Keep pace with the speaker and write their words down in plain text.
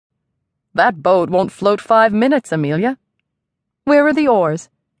That boat won't float 5 minutes, Amelia." "Where are the oars?"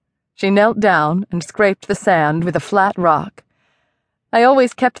 She knelt down and scraped the sand with a flat rock. "I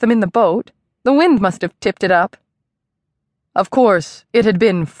always kept them in the boat. The wind must have tipped it up." Of course, it had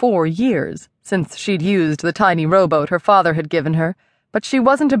been 4 years since she'd used the tiny rowboat her father had given her, but she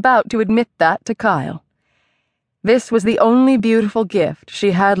wasn't about to admit that to Kyle. This was the only beautiful gift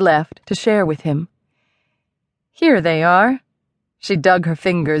she had left to share with him. "Here they are." She dug her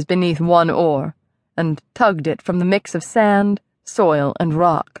fingers beneath one oar and tugged it from the mix of sand, soil, and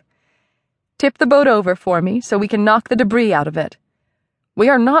rock. "Tip the boat over for me so we can knock the debris out of it. We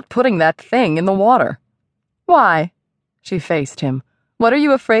are not putting that thing in the water." "Why?" She faced him. "What are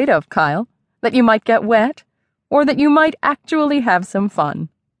you afraid of, Kyle? That you might get wet? Or that you might actually have some fun?"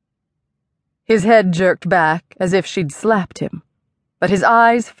 His head jerked back as if she'd slapped him, but his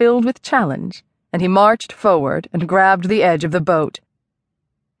eyes filled with challenge, and he marched forward and grabbed the edge of the boat.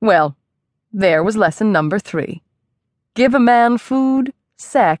 Well, there was lesson number 3. Give a man food,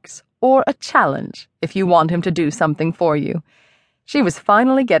 sex, or a challenge if you want him to do something for you. She was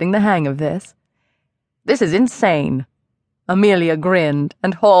finally getting the hang of this. "This is insane." Amelia grinned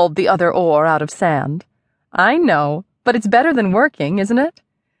and hauled the other oar out of sand. "I know, but it's better than working, isn't it?"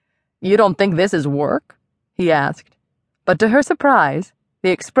 "You don't think this is work?" he asked, but to her surprise,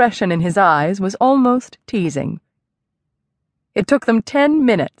 the expression in his eyes was almost teasing. It took them 10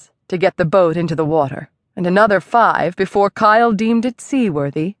 minutes to get the boat into the water, and another 5 before Kyle deemed it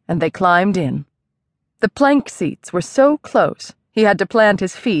seaworthy and they climbed in. The plank seats were so close he had to plant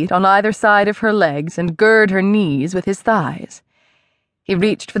his feet on either side of her legs and gird her knees with his thighs. He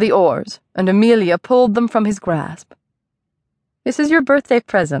reached for the oars, and Amelia pulled them from his grasp. "This is your birthday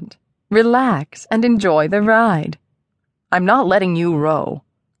present. Relax and enjoy the ride." "I'm not letting you row."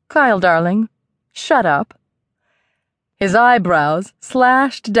 "Kyle, darling, shut up." His eyebrows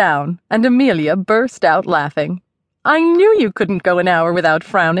slashed down, and Amelia burst out laughing. "I knew you couldn't go an hour without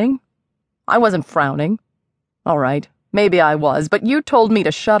frowning." "I wasn't frowning." "All right, maybe I was, but you told me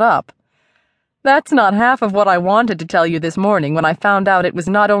to shut up." "That's not half of what I wanted to tell you this morning when I found out it was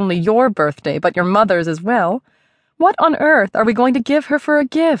not only your birthday but your mother's as well. What on earth are we going to give her for a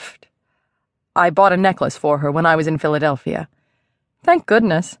gift?" "I bought a necklace for her when I was in Philadelphia." "Thank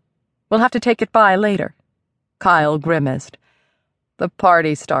goodness. We'll have to take it by later." Kyle grimaced. "The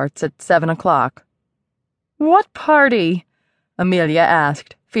party starts at 7 o'clock. "What party?" Amelia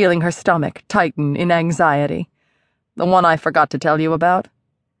asked, feeling her stomach tighten in anxiety. "The one I forgot to tell you about."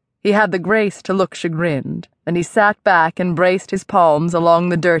 He had the grace to look chagrined, and he sat back and braced his palms along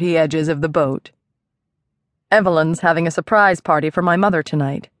the dirty edges of the boat. "Evelyn's having a surprise party for my mother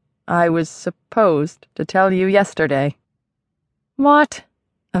tonight. I was supposed to tell you yesterday." "What?"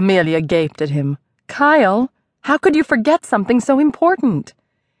 Amelia gaped at him. "Kyle, how could you forget something so important?"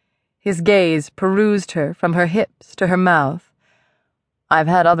 His gaze perused her from her hips to her mouth. "I've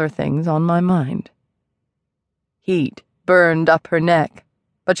had other things on my mind." Heat burned up her neck,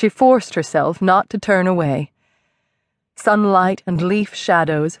 but she forced herself not to turn away. Sunlight and leaf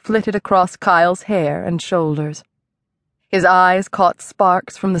shadows flitted across Kyle's hair and shoulders. His eyes caught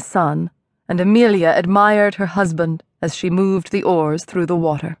sparks from the sun, and Amelia admired her husband as she moved the oars through the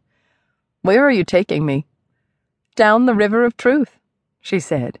water. "Where are you taking me?" "Down the river of truth," she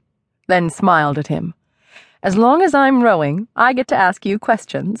said, then smiled at him. "As long as I'm rowing, I get to ask you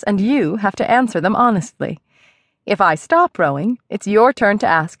questions, and you have to answer them honestly. If I stop rowing, it's your turn to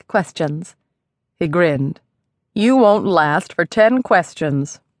ask questions." He grinned. "You won't last for 10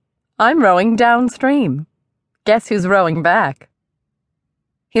 questions. I'm rowing downstream. Guess who's rowing back?"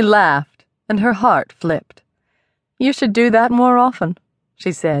 He laughed, and her heart flipped. "You should do that more often,"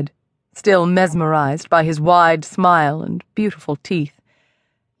 she said, still mesmerized by his wide smile and beautiful teeth.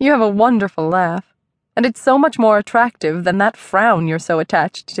 "You have a wonderful laugh, and it's so much more attractive than that frown you're so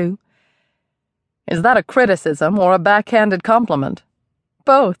attached to." "Is that a criticism or a backhanded compliment?"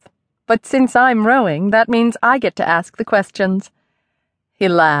 "Both, but since I'm rowing, that means I get to ask the questions." He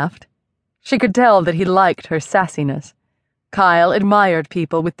laughed. She could tell that he liked her sassiness. Kyle admired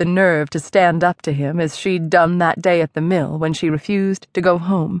people with the nerve to stand up to him as she'd done that day at the mill when she refused to go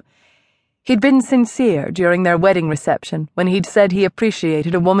home. He'd been sincere during their wedding reception when he'd said he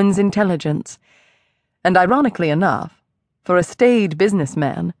appreciated a woman's intelligence. And ironically enough, for a staid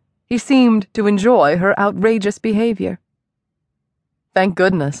businessman, he seemed to enjoy her outrageous behavior. Thank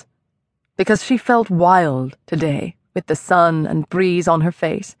goodness, because she felt wild today with the sun and breeze on her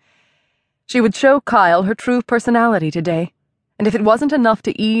face. She would show Kyle her true personality today, and if it wasn't enough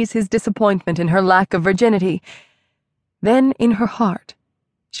to ease his disappointment in her lack of virginity, then in her heart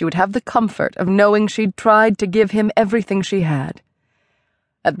she would have the comfort of knowing she'd tried to give him everything she had.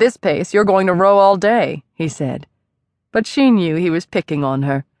 At this pace, you're going to row all day, he said. But she knew he was picking on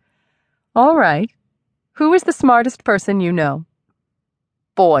her. All right. Who is the smartest person you know?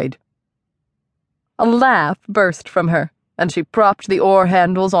 Boyd. A laugh burst from her, and she propped the oar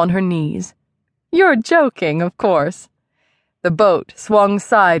handles on her knees. You're joking, of course. The boat swung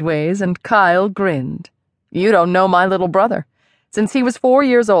sideways, and Kyle grinned. You don't know my little brother. Since he was 4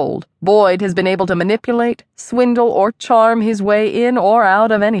 years old, Boyd has been able to manipulate, swindle, or charm his way in or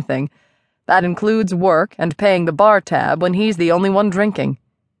out of anything. That includes work and paying the bar tab when he's the only one drinking.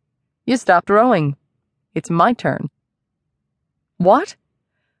 You stopped rowing. It's my turn. What?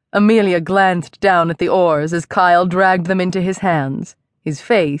 Amelia glanced down at the oars as Kyle dragged them into his hands, his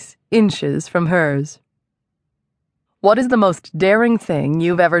face inches from hers. What is the most daring thing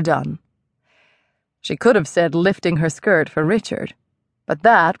you've ever done? She could have said lifting her skirt for Richard, but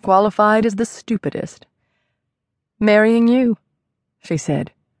that qualified as the stupidest. Marrying you, she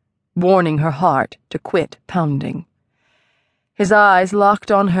said, warning her heart to quit pounding. His eyes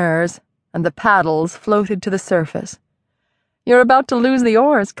locked on hers, and the paddles floated to the surface. You're about to lose the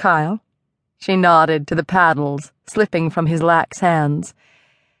oars, Kyle. She nodded to the paddles, slipping from his lax hands.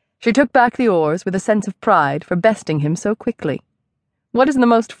 She took back the oars with a sense of pride for besting him so quickly. What is the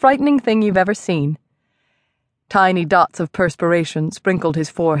most frightening thing you've ever seen? Tiny dots of perspiration sprinkled his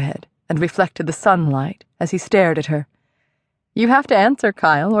forehead and reflected the sunlight as he stared at her. You have to answer,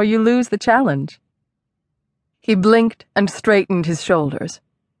 Kyle, or you lose the challenge. He blinked and straightened his shoulders,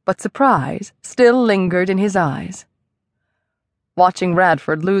 but surprise still lingered in his eyes. Watching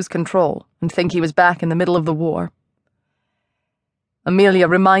Radford lose control and think he was back in the middle of the war. Amelia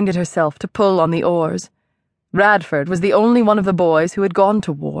reminded herself to pull on the oars. Radford was the only one of the boys who had gone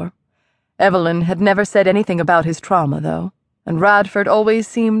to war. Evelyn had never said anything about his trauma, though, and Radford always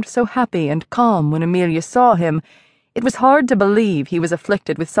seemed so happy and calm when Amelia saw him. It was hard to believe he was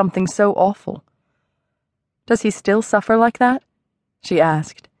afflicted with something so awful. Does he still suffer like that? She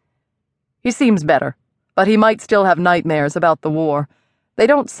asked. He seems better, but he might still have nightmares about the war. They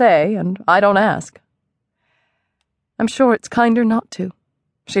don't say, and I don't ask. I'm sure it's kinder not to,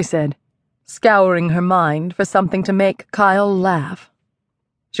 she said, scouring her mind for something to make Kyle laugh.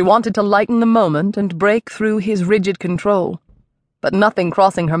 She wanted to lighten the moment and break through his rigid control, but nothing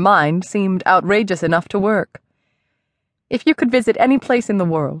crossing her mind seemed outrageous enough to work. If you could visit any place in the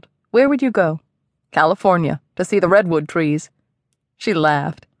world, where would you go? California, to see the redwood trees. She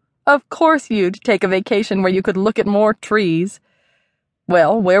laughed. Of course you'd take a vacation where you could look at more trees.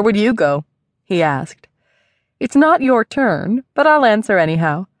 Well, where would you go? He asked. It's not your turn, but I'll answer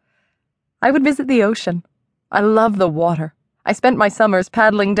anyhow. I would visit the ocean. I love the water. I spent my summers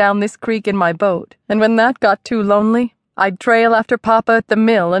paddling down this creek in my boat, and when that got too lonely, I'd trail after Papa at the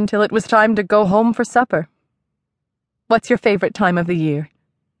mill until it was time to go home for supper. What's your favorite time of the year?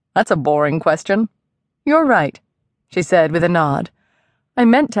 That's a boring question. You're right, she said with a nod. I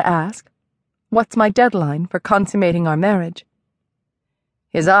meant to ask, what's my deadline for consummating our marriage?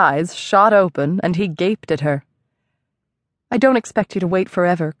 His eyes shot open, and he gaped at her. I don't expect you to wait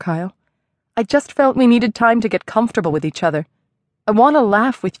forever, Kyle. I just felt we needed time to get comfortable with each other. I want to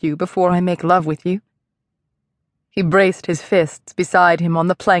laugh with you before I make love with you. He braced his fists beside him on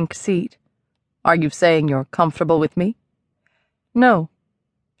the plank seat. Are you saying you're comfortable with me? No,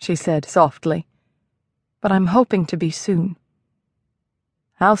 she said softly. But I'm hoping to be soon.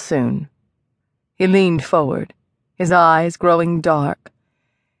 How soon? He leaned forward, his eyes growing dark.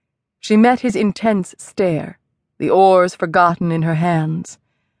 She met his intense stare, the oars forgotten in her hands.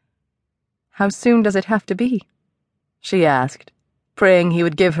 How soon does it have to be? She asked, praying he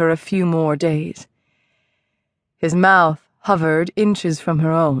would give her a few more days. His mouth hovered inches from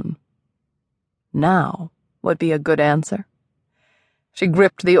her own. Now would be a good answer. She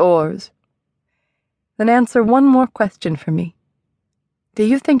gripped the oars. Then answer one more question for me. Do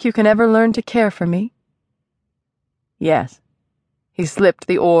you think you can ever learn to care for me? Yes. He slipped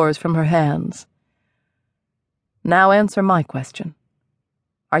the oars from her hands. Now answer my question.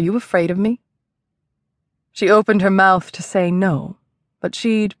 Are you afraid of me? She opened her mouth to say no, but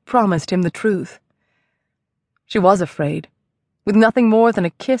she'd promised him the truth. She was afraid. With nothing more than a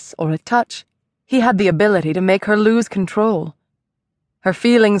kiss or a touch, he had the ability to make her lose control. Her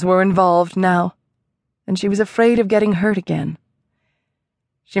feelings were involved now, and she was afraid of getting hurt again.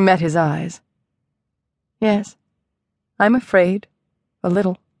 She met his eyes. Yes, I'm afraid. A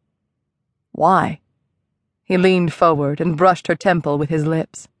little. Why? He leaned forward and brushed her temple with his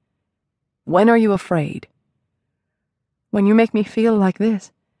lips. When are you afraid? When you make me feel like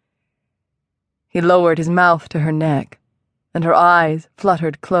this. He lowered his mouth to her neck, and her eyes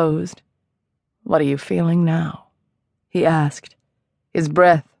fluttered closed. What are you feeling now? He asked. his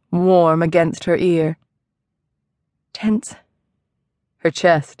breath warm against her ear. Tense. Her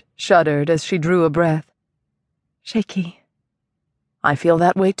chest shuddered as she drew a breath. Shaky. I feel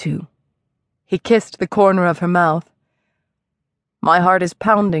that way too. He kissed the corner of her mouth. My heart is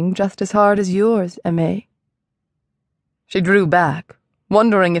pounding just as hard as yours, Aimee. She drew back,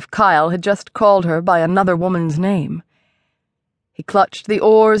 wondering if Kyle had just called her by another woman's name. He clutched the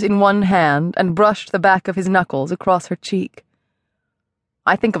oars in one hand and brushed the back of his knuckles across her cheek.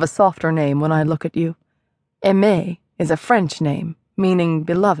 I think of a softer name when I look at you. Aimee is a French name, meaning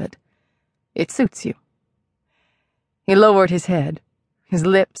beloved. It suits you. He lowered his head, his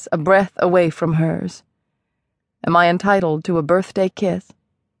lips a breath away from hers. Am I entitled to a birthday kiss?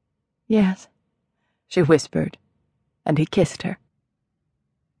 Yes, she whispered, and he kissed her.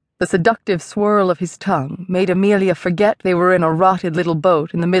 The seductive swirl of his tongue made Amelia forget they were in a rotted little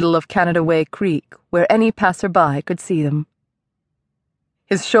boat in the middle of Canada Way Creek, where any passerby could see them.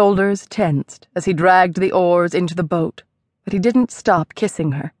 His shoulders tensed as he dragged the oars into the boat, but he didn't stop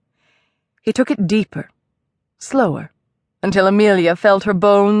kissing her. He took it deeper, slower, until Amelia felt her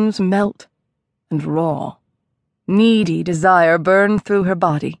bones melt and raw. Needy desire burned through her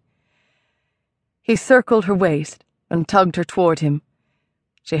body. He circled her waist and tugged her toward him.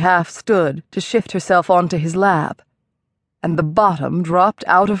 She half stood to shift herself onto his lap, and the bottom dropped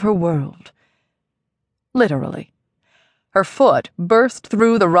out of her world. Literally. Her foot burst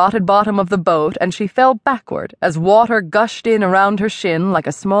through the rotted bottom of the boat, and she fell backward as water gushed in around her shin like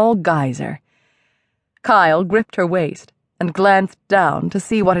a small geyser. Kyle gripped her waist and glanced down to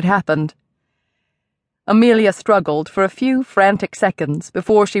see what had happened. Amelia struggled for a few frantic seconds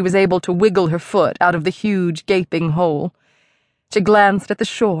before she was able to wiggle her foot out of the huge, gaping hole. She glanced at the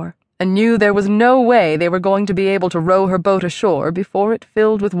shore and knew there was no way they were going to be able to row her boat ashore before it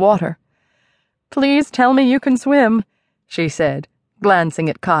filled with water. "Please tell me you can swim," she said, glancing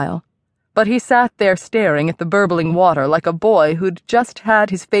at Kyle. But he sat there staring at the burbling water like a boy who'd just had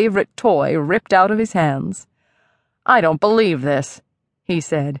his favorite toy ripped out of his hands. "I don't believe this," he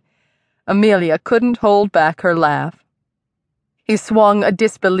said. Amelia couldn't hold back her laugh. He swung a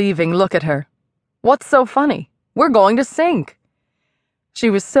disbelieving look at her. "What's so funny? We're going to sink." She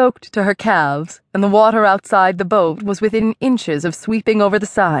was soaked to her calves, and the water outside the boat was within inches of sweeping over the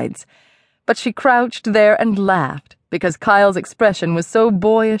sides, but she crouched there and laughed because Kyle's expression was so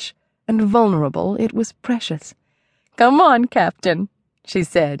boyish and vulnerable it was precious. "Come on, Captain," she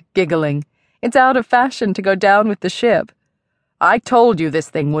said, giggling. "It's out of fashion to go down with the ship. I told you this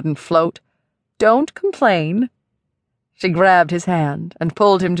thing wouldn't float. Don't complain." She grabbed his hand and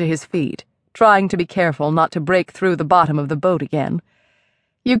pulled him to his feet, trying to be careful not to break through the bottom of the boat again.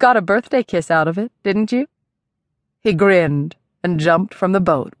 "You got a birthday kiss out of it, didn't you?" He grinned and jumped from the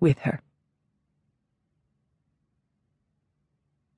boat with her.